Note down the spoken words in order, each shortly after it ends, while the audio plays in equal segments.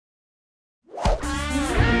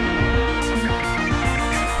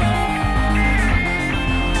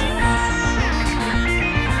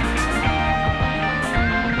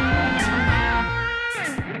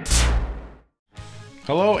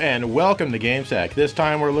Hello and welcome to GameSack. This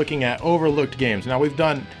time we're looking at overlooked games. Now we've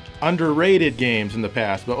done underrated games in the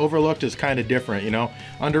past, but overlooked is kind of different, you know?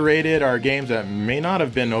 Underrated are games that may not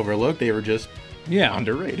have been overlooked, they were just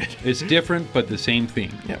underrated. It's different, but the same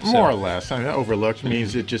theme. Yeah, more or less. I mean, overlooked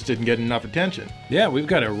means it just didn't get enough attention. Yeah, we've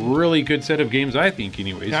got a really good set of games, I think,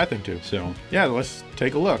 anyways. Yeah, I think too. So yeah, let's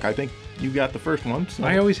take a look. I think you got the first one. So.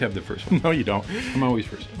 I always have the first one. No, you don't. I'm always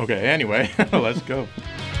first. Okay, anyway, let's go.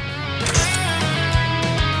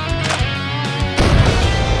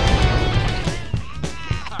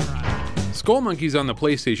 Skull Monkeys on the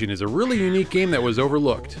PlayStation is a really unique game that was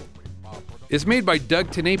overlooked. It's made by Doug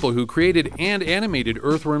TenNapel, who created and animated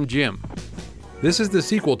Earthworm Jim. This is the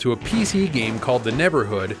sequel to a PC game called The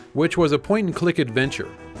Neverhood, which was a point-and-click adventure.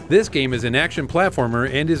 This game is an action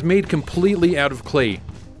platformer and is made completely out of clay.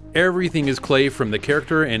 Everything is clay, from the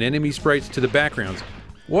character and enemy sprites to the backgrounds.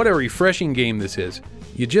 What a refreshing game this is.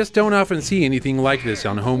 You just don't often see anything like this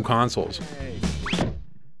on home consoles.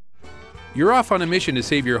 You're off on a mission to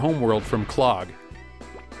save your homeworld from Clog.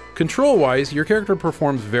 Control-wise, your character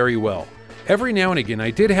performs very well. Every now and again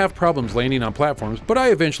I did have problems landing on platforms, but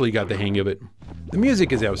I eventually got the hang of it. The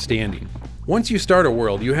music is outstanding. Once you start a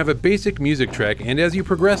world, you have a basic music track, and as you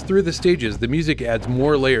progress through the stages, the music adds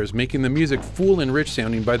more layers, making the music full and rich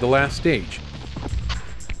sounding by the last stage.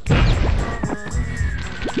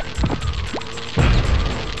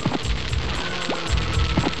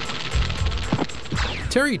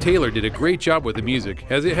 Terry Taylor did a great job with the music,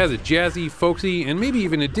 as it has a jazzy, folksy, and maybe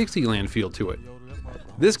even a Dixieland feel to it.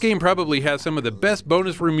 This game probably has some of the best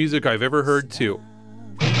bonus room music I've ever heard too.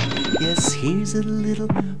 Yes, here's a little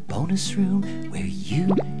bonus room where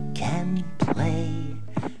you can play.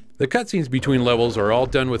 The cutscenes between levels are all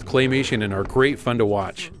done with claymation and are great fun to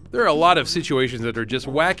watch. There are a lot of situations that are just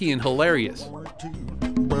wacky and hilarious.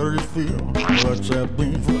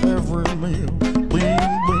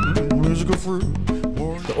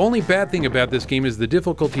 The only bad thing about this game is the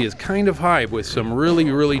difficulty is kind of high with some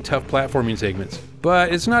really tough platforming segments.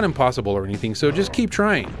 But it's not impossible or anything, so just keep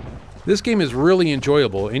trying. This game is really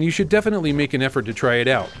enjoyable, and you should definitely make an effort to try it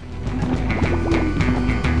out.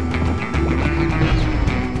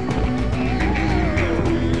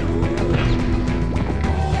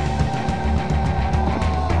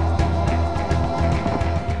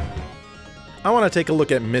 I want to take a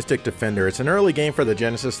look at Mystic Defender. It's an early game for the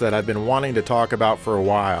Genesis that I've been wanting to talk about for a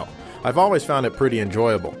while. I've always found it pretty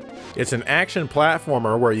enjoyable. It's an action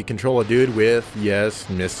platformer where you control a dude with, yes,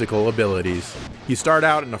 mystical abilities. You start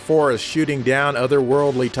out in a forest shooting down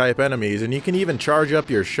otherworldly type enemies, and you can even charge up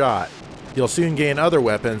your shot. You'll soon gain other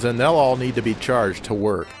weapons, and they'll all need to be charged to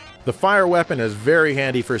work. The fire weapon is very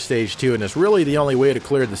handy for stage 2, and it's really the only way to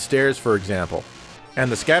clear the stairs, for example.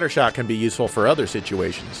 And the scatter shot can be useful for other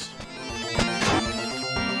situations.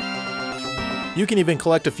 You can even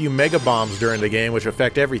collect a few mega bombs during the game, which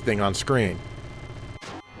affect everything on screen.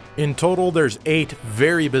 In total, there's 8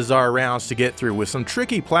 very bizarre rounds to get through, with some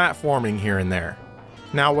tricky platforming here and there.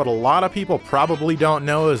 Now, what a lot of people probably don't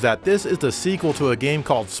know is that this is the sequel to a game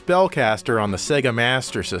called Spellcaster on the Sega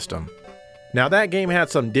Master System. Now, that game had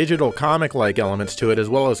some digital comic-like elements to it, as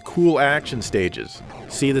well as cool action stages.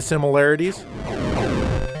 See the similarities?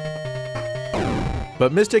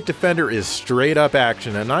 But Mystic Defender is straight up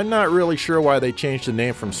action, and I'm not really sure why they changed the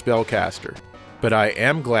name from Spellcaster. But I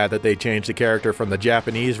am glad that they changed the character from the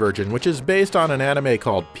Japanese version, which is based on an anime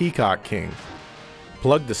called Peacock King.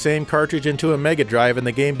 Plug the same cartridge into a Mega Drive and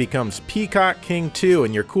the game becomes Peacock King 2,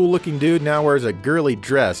 and your cool looking dude now wears a girly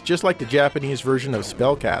dress, just like the Japanese version of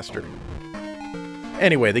Spellcaster.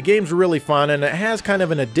 Anyway, the game's really fun, and it has kind of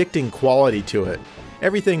an addicting quality to it.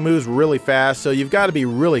 Everything moves really fast, so you've got to be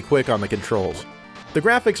really quick on the controls. The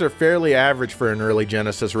graphics are fairly average for an early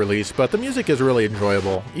Genesis release, but the music is really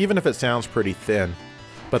enjoyable, even if it sounds pretty thin.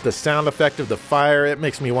 But the sound effect of the fire, it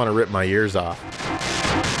makes me want to rip my ears off.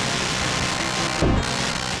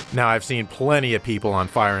 Now, I've seen plenty of people on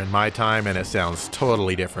fire in my time, and it sounds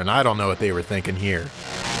totally different. I don't know what they were thinking here.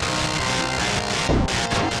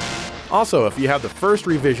 Also, if you have the first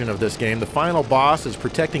revision of this game, the final boss is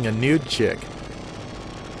protecting a nude chick.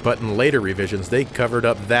 But in later revisions, they covered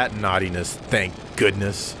up that naughtiness, thank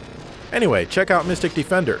goodness. Anyway, check out Mystic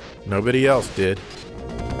Defender. Nobody else did.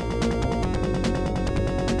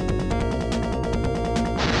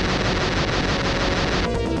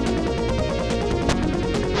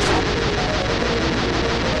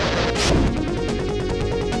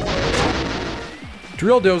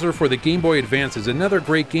 Drill Dozer for the Game Boy Advance is another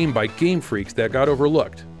great game by Game Freaks that got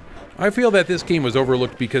overlooked. I feel that this game was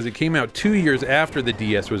overlooked because it came out 2 years after the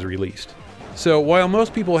DS was released. So while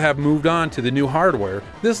most people have moved on to the new hardware,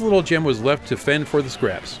 this little gem was left to fend for the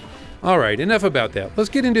scraps. Alright, enough about that. Let's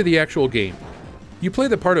get into the actual game. You play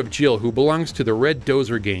the part of Jill, who belongs to the Red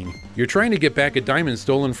Dozer gang. You're trying to get back a diamond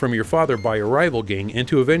stolen from your father by a rival gang and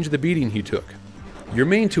to avenge the beating he took. Your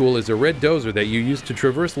main tool is a Red Dozer that you use to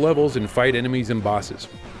traverse levels and fight enemies and bosses.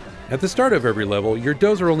 At the start of every level, your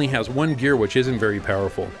Dozer only has one gear, which isn't very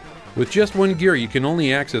powerful. With just one gear, you can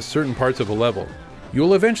only access certain parts of a level. You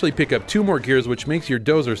will eventually pick up 2 more gears, which makes your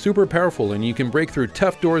Dozer super powerful and you can break through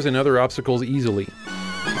tough doors and other obstacles easily.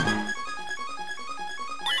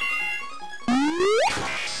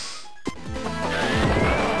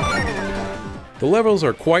 The levels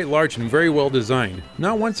are quite large and very well designed.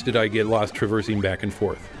 Not once did I get lost traversing back and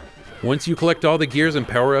forth. Once you collect all the gears and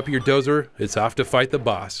power up your Dozer, it's off to fight the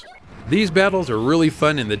boss. These battles are really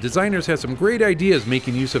fun and the designers have some great ideas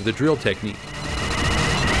making use of the drill technique.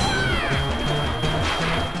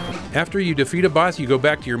 After you defeat a boss, you go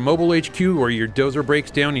back to your mobile HQ where your Dozer breaks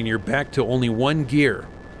down and you're back to only one gear.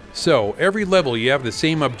 So, every level you have the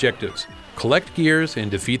same objectives: collect gears and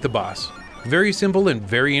defeat the boss. Very simple and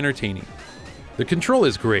very entertaining. The control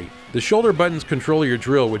is great. The shoulder buttons control your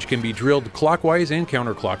drill, which can be drilled clockwise and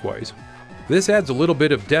counterclockwise. This adds a little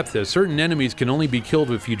bit of depth as certain enemies can only be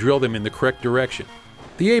killed if you drill them in the correct direction.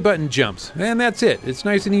 The A button jumps, and that's it. It's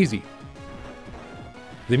nice and easy.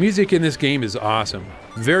 The music in this game is awesome.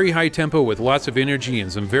 Very high tempo with lots of energy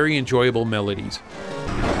and some very enjoyable melodies.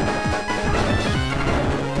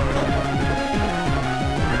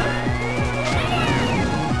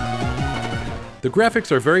 The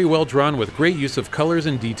graphics are very well drawn with great use of colors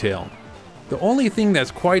and detail. The only thing that's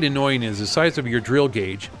quite annoying is the size of your drill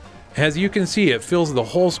gauge. As you can see, it fills the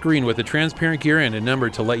whole screen with a transparent gear and a number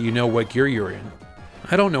to let you know what gear you're in.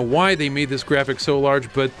 I don't know why they made this graphic so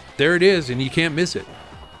large, but there it is and you can't miss it.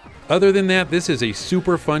 Other than that, this is a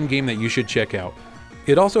super fun game that you should check out.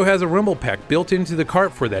 It also has a rumble pack built into the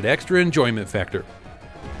cart for that extra enjoyment factor.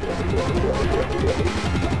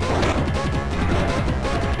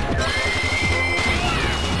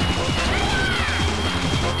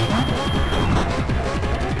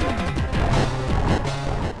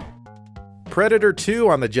 Predator 2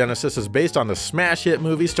 on the Genesis is based on the smash hit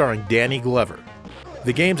movie starring Danny Glover.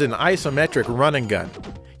 The game's an isometric run and gun.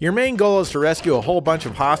 Your main goal is to rescue a whole bunch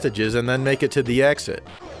of hostages and then make it to the exit.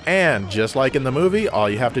 And just like in the movie, all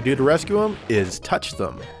you have to do to rescue them is touch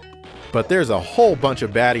them. But there's a whole bunch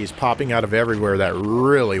of baddies popping out of everywhere that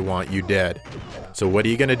really want you dead. So what are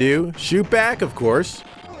you gonna do? Shoot back, of course.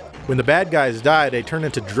 When the bad guys die, they turn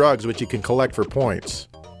into drugs which you can collect for points.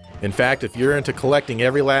 In fact, if you're into collecting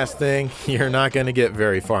every last thing, you're not going to get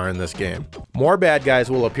very far in this game. More bad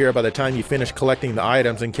guys will appear by the time you finish collecting the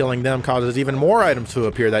items, and killing them causes even more items to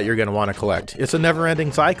appear that you're going to want to collect. It's a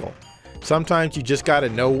never-ending cycle. Sometimes you just got to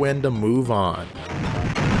know when to move on.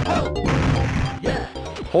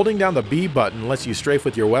 Holding down the B button lets you strafe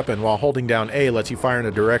with your weapon, while holding down A lets you fire in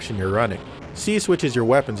the direction you're running. C switches your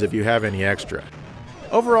weapons if you have any extra.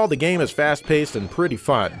 Overall, the game is fast-paced and pretty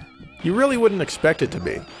fun. You really wouldn't expect it to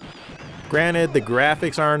be. Granted, the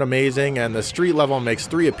graphics aren't amazing, and the street level makes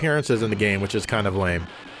 3 appearances in the game, which is kind of lame.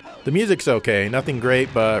 The music's okay, nothing great,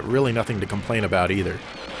 but really nothing to complain about either.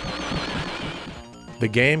 The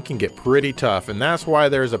game can get pretty tough, and that's why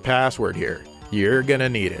there's a password here. You're gonna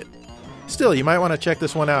need it. Still, you might want to check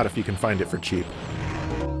this one out if you can find it for cheap.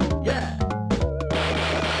 Yeah.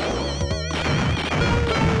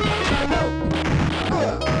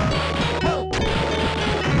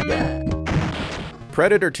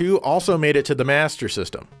 Predator 2 also made it to the Master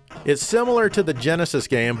System. It's similar to the Genesis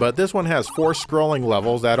game, but this one has 4 scrolling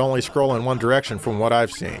levels that only scroll in one direction from what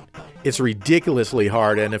I've seen. It's ridiculously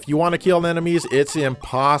hard, and if you want to kill enemies, it's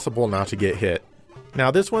impossible not to get hit.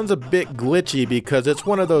 Now this one's a bit glitchy because it's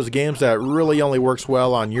one of those games that really only works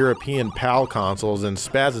well on European PAL consoles and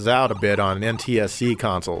spazzes out a bit on NTSC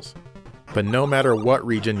consoles. But no matter what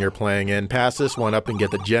region you're playing in, pass this one up and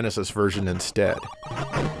get the Genesis version instead.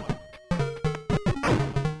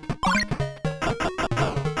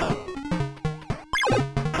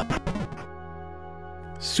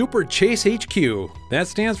 Super Chase HQ. That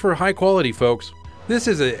stands for high quality, folks. This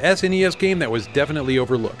is a SNES game that was definitely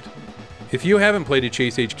overlooked. If you haven't played a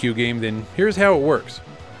Chase HQ game, then here's how it works.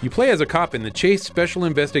 You play as a cop in the Chase Special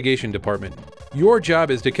Investigation Department. Your job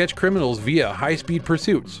is to catch criminals via high-speed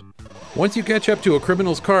pursuits. Once you catch up to a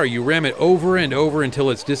criminal's car, you ram it over and over until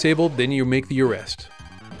it's disabled, then you make the arrest.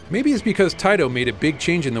 Maybe it's because Taito made a big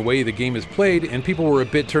change in the way the game is played and people were a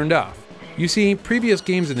bit turned off. You see, previous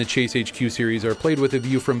games in the Chase HQ series are played with a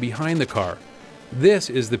view from behind the car. This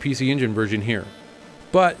is the PC Engine version here.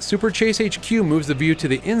 But Super Chase HQ moves the view to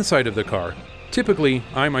the inside of the car. Typically,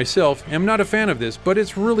 I myself am not a fan of this, but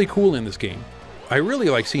it's really cool in this game. I really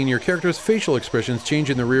like seeing your character's facial expressions change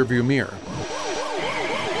in the rearview mirror.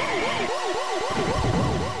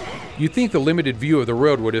 You'd think the limited view of the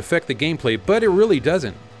road would affect the gameplay, but it really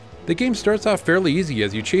doesn't. The game starts off fairly easy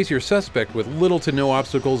as you chase your suspect with little to no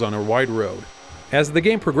obstacles on a wide road. As the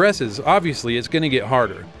game progresses, obviously it's going to get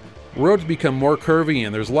harder. Roads become more curvy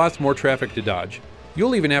and there's lots more traffic to dodge.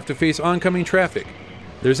 You'll even have to face oncoming traffic.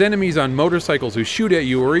 There's enemies on motorcycles who shoot at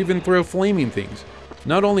you or even throw flaming things.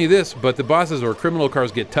 Not only this, but the bosses or criminal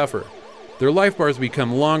cars get tougher. Their life bars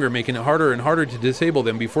become longer, making it harder and harder to disable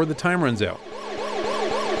them before the time runs out.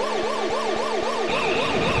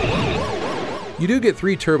 You do get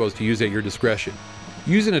 3 turbos to use at your discretion.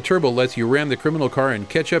 Using a turbo lets you ram the criminal car and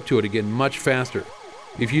catch up to it again much faster.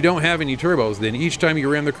 If you don't have any turbos, then each time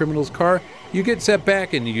you ram the criminal's car, you get set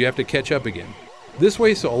back and you have to catch up again. This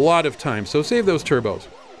wastes a lot of time, so save those turbos.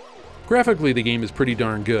 Graphically, the game is pretty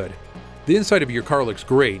darn good. The inside of your car looks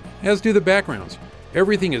great, as do the backgrounds.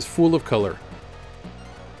 Everything is full of color.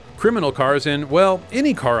 Criminal cars and, well,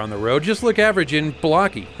 any car on the road just look average and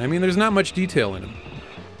blocky. I mean, there's not much detail in them.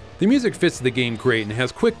 The music fits the game great and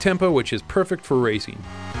has quick tempo, which is perfect for racing.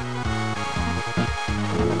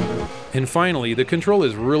 And finally, the control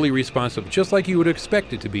is really responsive, just like you would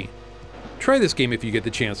expect it to be. Try this game if you get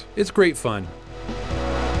the chance. It's great fun.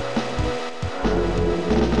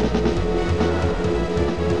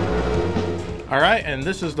 All right, and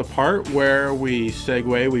this is the part where we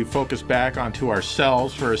focus back onto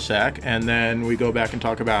ourselves for a sec, and then we go back and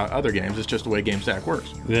talk about other games. It's just the way GameStack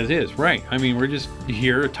works. That is, right. I mean, we're just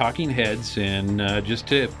here talking heads and just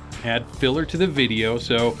to add filler to the video,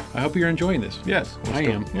 so I hope you're enjoying this. Yes. I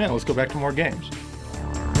am. Yeah, let's go back to more games.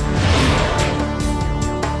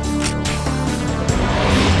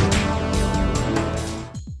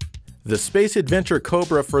 The Space Adventure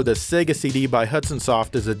Cobra for the Sega CD by Hudson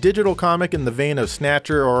Soft is a digital comic in the vein of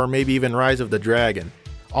Snatcher or maybe even Rise of the Dragon.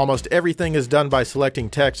 Almost everything is done by selecting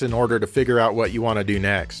text in order to figure out what you want to do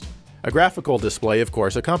next. A graphical display, of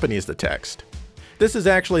course, accompanies the text. This is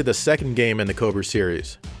actually the second game in the Cobra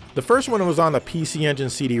series. The first one was on the PC Engine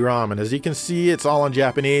CD-ROM, and as you can see, it's all in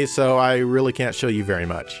Japanese, so I really can't show you very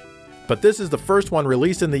much. But this is the first one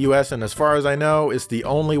released in the US, and as far as I know, it's the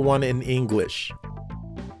only one in English.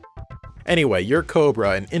 Anyway, you're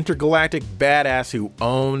Cobra, an intergalactic badass who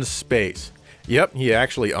owns space. Yep, he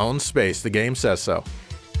actually owns space, the game says so.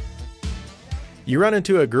 You run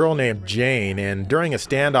into a girl named Jane, and during a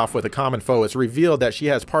standoff with a common foe, it's revealed that she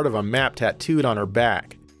has part of a map tattooed on her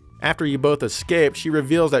back. After you both escape, she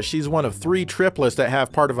reveals that she's one of 3 triplets that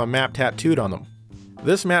have part of a map tattooed on them.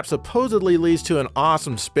 This map supposedly leads to an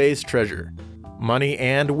awesome space treasure. Money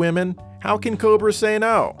and women? How can Cobra say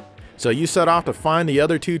no? So you set off to find the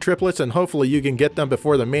other 2 triplets, and hopefully you can get them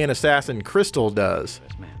before the main assassin Crystal does.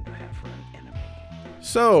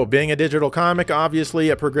 So, being a digital comic, obviously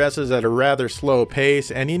it progresses at a rather slow pace,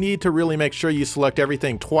 and you need to really make sure you select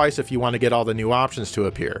everything twice if you want to get all the new options to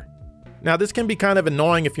appear. Now this can be kind of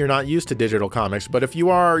annoying if you're not used to digital comics, but if you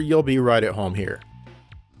are, you'll be right at home here.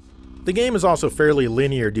 The game is also fairly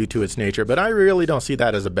linear due to its nature, but I really don't see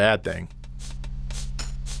that as a bad thing.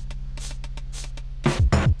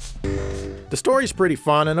 The story's pretty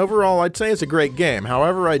fun, and overall I'd say it's a great game.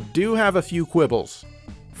 However, I do have a few quibbles.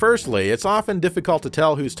 Firstly, it's often difficult to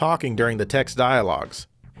tell who's talking during the text dialogues.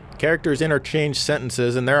 Characters interchange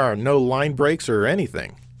sentences and there are no line breaks or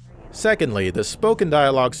anything. Secondly, the spoken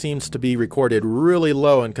dialogue seems to be recorded really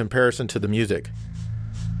low in comparison to the music.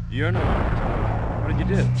 You're not. What did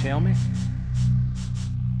you do? Tell me?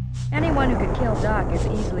 Anyone who could kill Doc as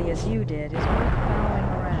easily as you did is worth following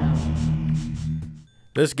around.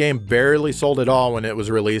 This game barely sold at all when it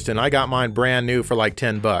was released, and I got mine brand new for like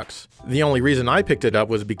 10 bucks. The only reason I picked it up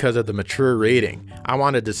was because of the mature rating. I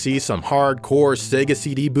wanted to see some hardcore Sega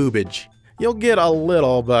CD boobage. You'll get a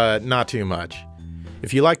little, but not too much.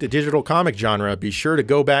 If you like the digital comic genre, be sure to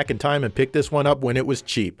go back in time and pick this one up when it was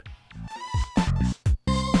cheap.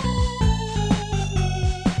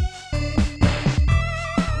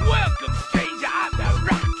 Welcome, stranger, I'm the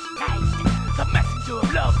Rock Knight, the messenger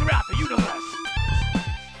of love throughout the universe.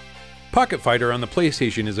 Pocket Fighter on the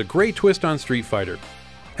PlayStation is a great twist on Street Fighter.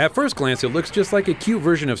 At first glance, it looks just like a cute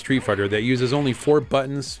version of Street Fighter that uses only 4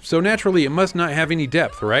 buttons, so naturally it must not have any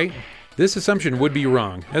depth, right? This assumption would be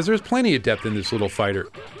wrong, as there's plenty of depth in this little fighter.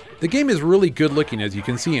 The game is really good looking as you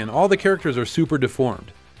can see, and all the characters are super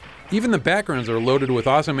deformed. Even the backgrounds are loaded with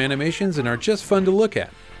awesome animations and are just fun to look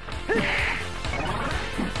at.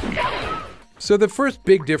 So the first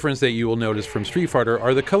big difference that you will notice from Street Fighter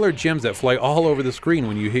are the colored gems that fly all over the screen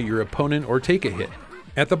when you hit your opponent or take a hit.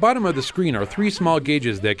 At the bottom of the screen are 3 small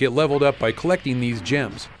gauges that get leveled up by collecting these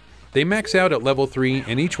gems. They max out at level 3,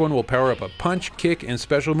 and each one will power up a punch, kick, and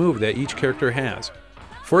special move that each character has.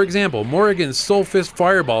 For example, Morrigan's Soul Fist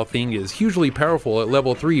Fireball thing is hugely powerful at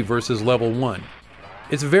level 3 versus level 1.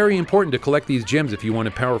 It's very important to collect these gems if you want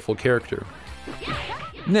a powerful character.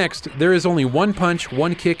 Next, there is only one punch,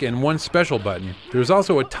 one kick, and one special button. There's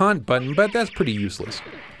also a taunt button, but that's pretty useless.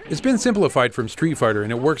 It's been simplified from Street Fighter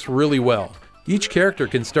and it works really well. Each character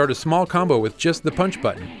can start a small combo with just the punch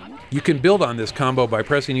button. You can build on this combo by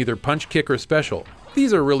pressing either punch, kick, or special.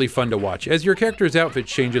 These are really fun to watch, as your character's outfit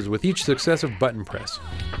changes with each successive button press.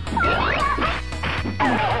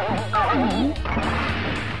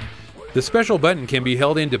 The special button can be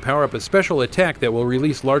held in to power up a special attack that will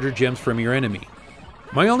release larger gems from your enemy.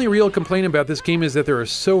 My only real complaint about this game is that there are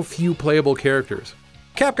so few playable characters.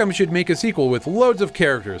 Capcom should make a sequel with loads of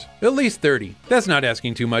characters, at least 30. That's not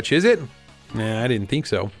asking too much, is it? Nah, I didn't think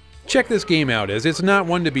so. Check this game out, as it's not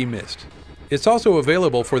one to be missed. It's also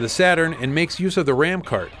available for the Saturn and makes use of the RAM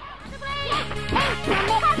cart.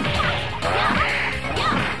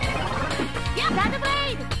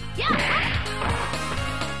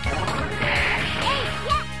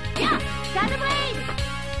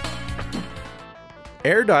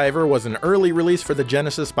 Air Diver was an early release for the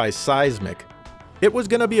Genesis by Seismic. It was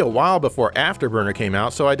going to be a while before Afterburner came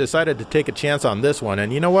out, so I decided to take a chance on this one,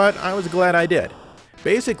 and you know what? I was glad I did.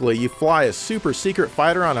 Basically, you fly a super secret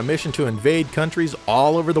fighter on a mission to invade countries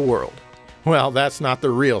all over the world. Well, that's not the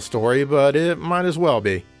real story, but it might as well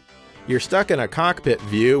be. You're stuck in a cockpit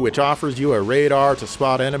view, which offers you a radar to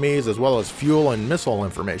spot enemies as well as fuel and missile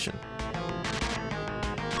information.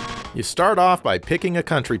 You start off by picking a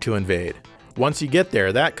country to invade. Once you get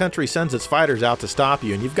there, that country sends its fighters out to stop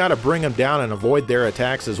you, and you've got to bring them down and avoid their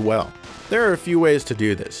attacks as well. There are a few ways to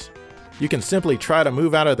do this. You can simply try to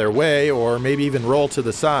move out of their way, or maybe even roll to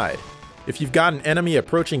the side. If you've got an enemy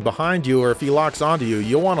approaching behind you, or if he locks onto you,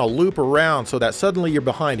 you'll want to loop around so that suddenly you're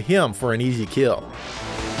behind him for an easy kill.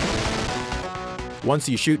 Once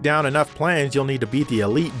you shoot down enough planes, you'll need to beat the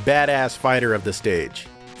elite badass fighter of the stage.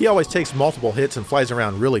 He always takes multiple hits and flies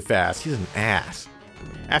around really fast. He's an ass.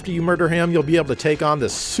 After you murder him, you'll be able to take on the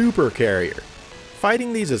Super Carrier.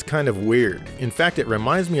 Fighting these is kind of weird. In fact, it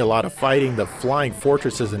reminds me a lot of fighting the flying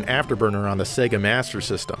fortresses in Afterburner on the Sega Master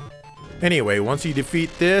System. Anyway, once you defeat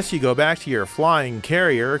this, you go back to your flying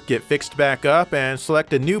carrier, get fixed back up, and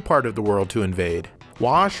select a new part of the world to invade.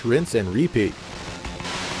 Wash, rinse, and repeat.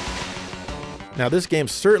 Now, this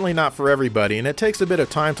game's certainly not for everybody, and it takes a bit of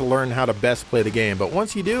time to learn how to best play the game, but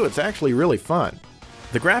once you do, it's actually really fun.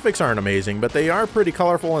 The graphics aren't amazing, but they are pretty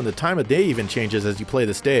colorful, and the time of day even changes as you play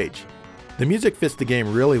the stage. The music fits the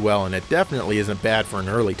game really well, and it definitely isn't bad for an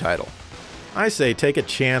early title. I say take a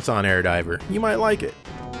chance on Air Diver. You might like it.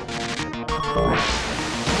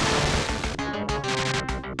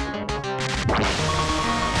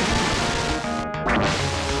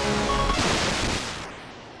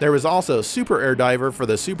 There was also Super Air Diver for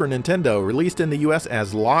the Super Nintendo, released in the US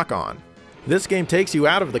as Lock On. This game takes you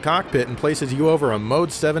out of the cockpit and places you over a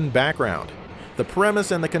Mode 7 background. The premise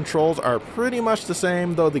and the controls are pretty much the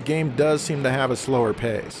same, though the game does seem to have a slower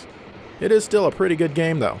pace. It is still a pretty good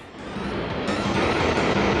game though.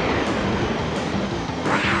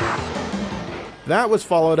 That was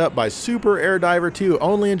followed up by Super Air Diver 2,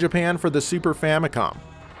 only in Japan for the Super Famicom.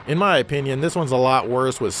 In my opinion, this one's a lot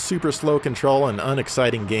worse with super slow control and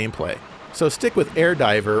unexciting gameplay. So stick with Air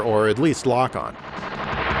Diver, or at least Lock On.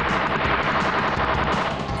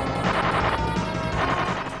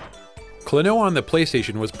 Klonoa on the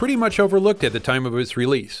PlayStation was pretty much overlooked at the time of its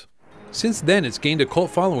release. Since then it's gained a cult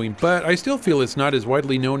following, but I still feel it's not as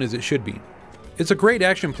widely known as it should be. It's a great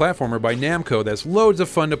action platformer by Namco that's loads of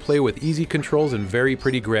fun to play with easy controls and very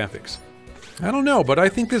pretty graphics. I don't know, but I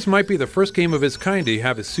think this might be the first game of its kind to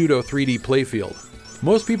have a pseudo 3D playfield.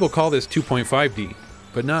 Most people call this 2.5D,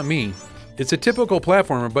 but not me. It's a typical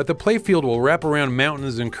platformer, but the playfield will wrap around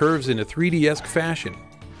mountains and curves in a 3D-esque fashion.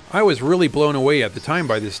 I was really blown away at the time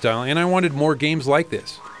by this style, and I wanted more games like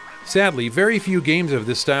this. Sadly, very few games of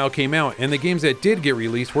this style came out, and the games that did get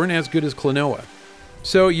released weren't as good as Klonoa.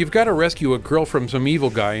 So you've got to rescue a girl from some evil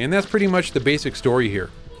guy, and that's pretty much the basic story here.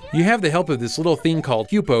 You have the help of this little thing called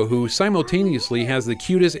Hupo, who simultaneously has the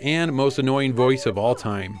cutest and most annoying voice of all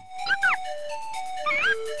time.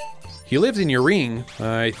 He lives in your ring,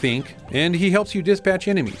 I think, and he helps you dispatch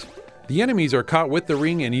enemies. The enemies are caught with the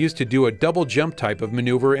ring and used to do a double jump type of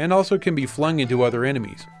maneuver, and also can be flung into other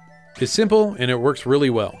enemies. It's simple and it works really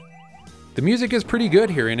well. The music is pretty good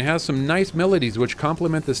here and it has some nice melodies which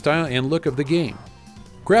complement the style and look of the game.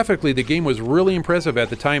 Graphically, the game was really impressive at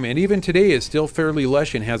the time, and even today is still fairly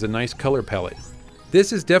lush and has a nice color palette.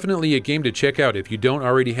 This is definitely a game to check out if you don't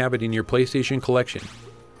already have it in your PlayStation collection.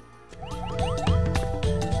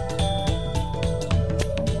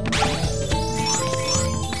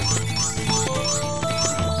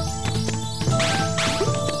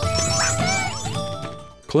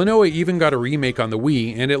 Klonoa even got a remake on the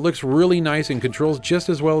Wii, and it looks really nice and controls just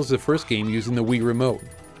as well as the first game using the Wii Remote.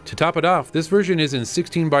 To top it off, this version is in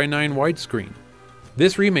 16:9 widescreen.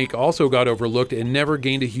 This remake also got overlooked and never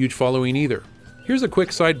gained a huge following either. Here's a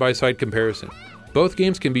quick side-by-side comparison. Both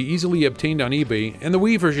games can be easily obtained on eBay, and the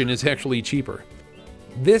Wii version is actually cheaper.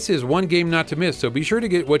 This is one game not to miss, so be sure to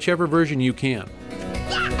get whichever version you can.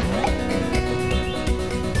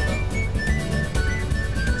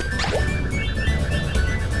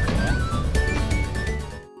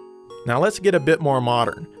 Now let's get a bit more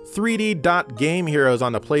modern. 3D Dot Game Heroes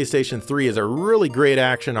on the PlayStation 3 is a really great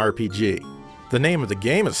action RPG. The name of the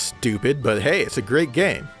game is stupid, but hey, it's a great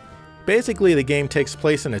game. Basically, the game takes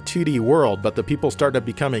place in a 2D world, but the people started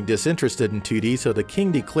becoming disinterested in 2D, so the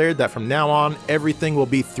king declared that from now on, everything will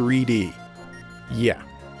be 3D. Yeah.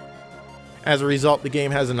 As a result, the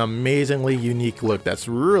game has an amazingly unique look that's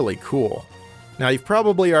really cool. Now, you've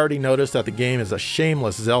probably already noticed that the game is a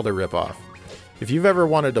shameless Zelda ripoff. If you've ever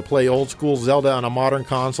wanted to play old school Zelda on a modern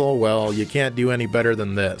console, well, you can't do any better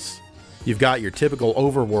than this. You've got your typical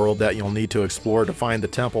overworld that you'll need to explore to find the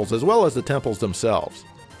temples, as well as the temples themselves.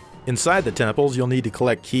 Inside the temples, you'll need to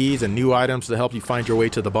collect keys and new items to help you find your way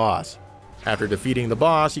to the boss. After defeating the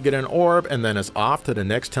boss, you get an orb, and then it's off to the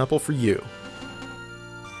next temple for you.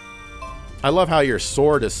 I love how your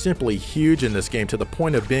sword is simply huge in this game to the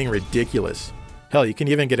point of being ridiculous. Hell, you can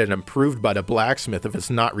even get it improved by the blacksmith if it's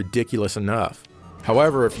not ridiculous enough.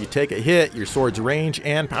 However, if you take a hit, your sword's range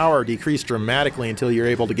and power decrease dramatically until you're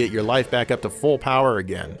able to get your life back up to full power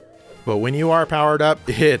again. But when you are powered up,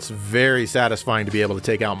 it's very satisfying to be able to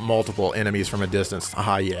take out multiple enemies from a distance.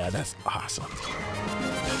 Ah yeah, that's awesome.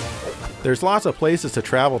 There's lots of places to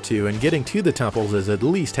travel to, and getting to the temples is at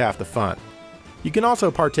least half the fun. You can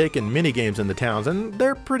also partake in minigames in the towns, and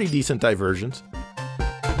they're pretty decent diversions.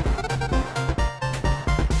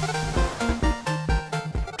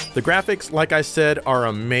 The graphics, like I said, are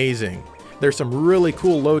amazing. There's some really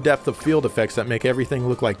cool low depth of field effects that make everything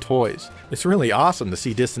look like toys. It's really awesome to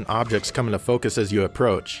see distant objects come into focus as you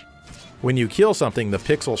approach. When you kill something, the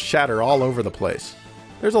pixels shatter all over the place.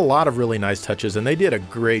 There's a lot of really nice touches, and they did a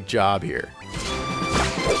great job here.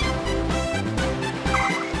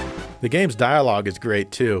 The game's dialogue is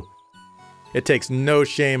great too. It takes no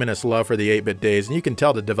shame in its love for the 8-bit days, and you can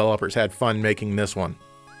tell the developers had fun making this one.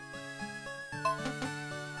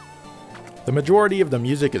 The majority of the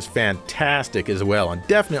music is fantastic as well, and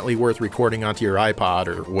definitely worth recording onto your iPod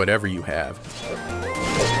or whatever you have.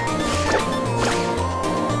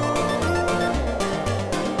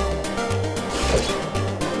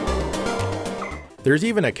 There's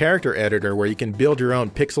even a character editor where you can build your own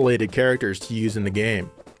pixelated characters to use in the game.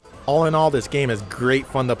 All in all, this game is great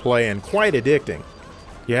fun to play and quite addicting.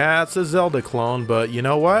 Yeah, it's a Zelda clone, but you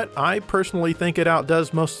know what? I personally think it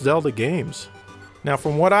outdoes most Zelda games. Now,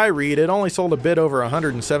 from what I read, it only sold a bit over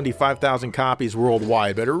 175,000 copies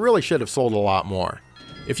worldwide, but it really should have sold a lot more.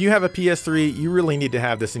 If you have a PS3, you really need to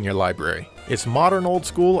have this in your library. It's modern old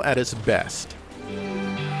school at its best.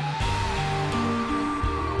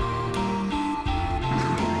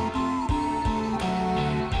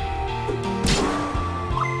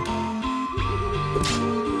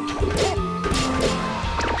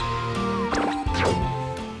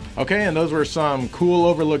 Okay, and those were some cool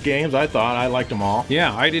Overlooked games. I thought I liked them all.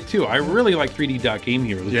 Yeah, I did too. I really like 3D Dot Game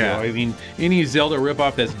Heroes. Yeah. I mean, any Zelda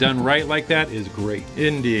ripoff that's done right like that is great.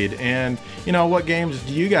 Indeed. And, you know, what games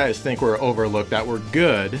do you guys think were overlooked that were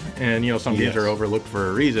good? And, you know, some games are overlooked for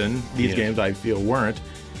a reason. These games, I feel, weren't.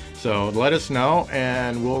 So let us know,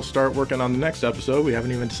 and we'll start working on the next episode. We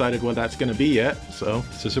haven't even decided what that's going to be yet, so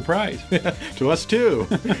It's a surprise. to us too.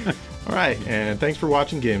 All right, and thanks for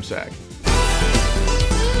watching GameSack.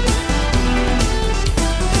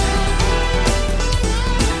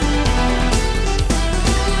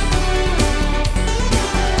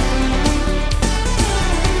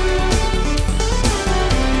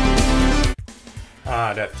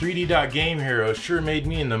 That 3D Dot Game Hero sure made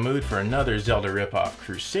me in the mood for another Zelda ripoff.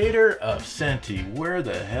 Crusader of Senti. Where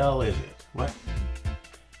the hell is it? What?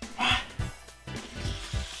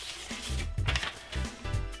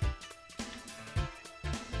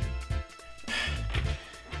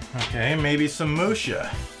 Okay, maybe some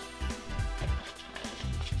Musha.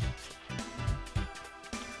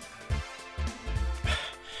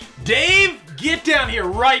 Dave, get down here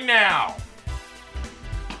right now!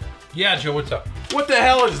 Yeah, Joe, what's up? What the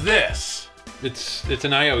hell is this? It's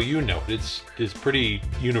an IOU note. It's pretty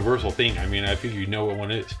universal thing. I mean, I figure you know what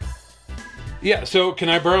one is. Yeah, so can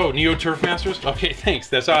I borrow Neo Turf Masters? Okay, thanks.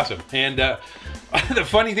 That's awesome. And the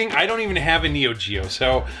funny thing, I don't even have a Neo Geo,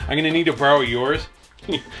 so I'm gonna need to borrow yours.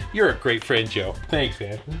 You're a great friend, Joe. Thanks,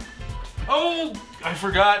 man. Oh, I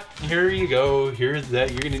forgot. Here you go. Here's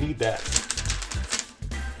that. You're gonna need that.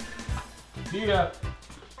 See ya.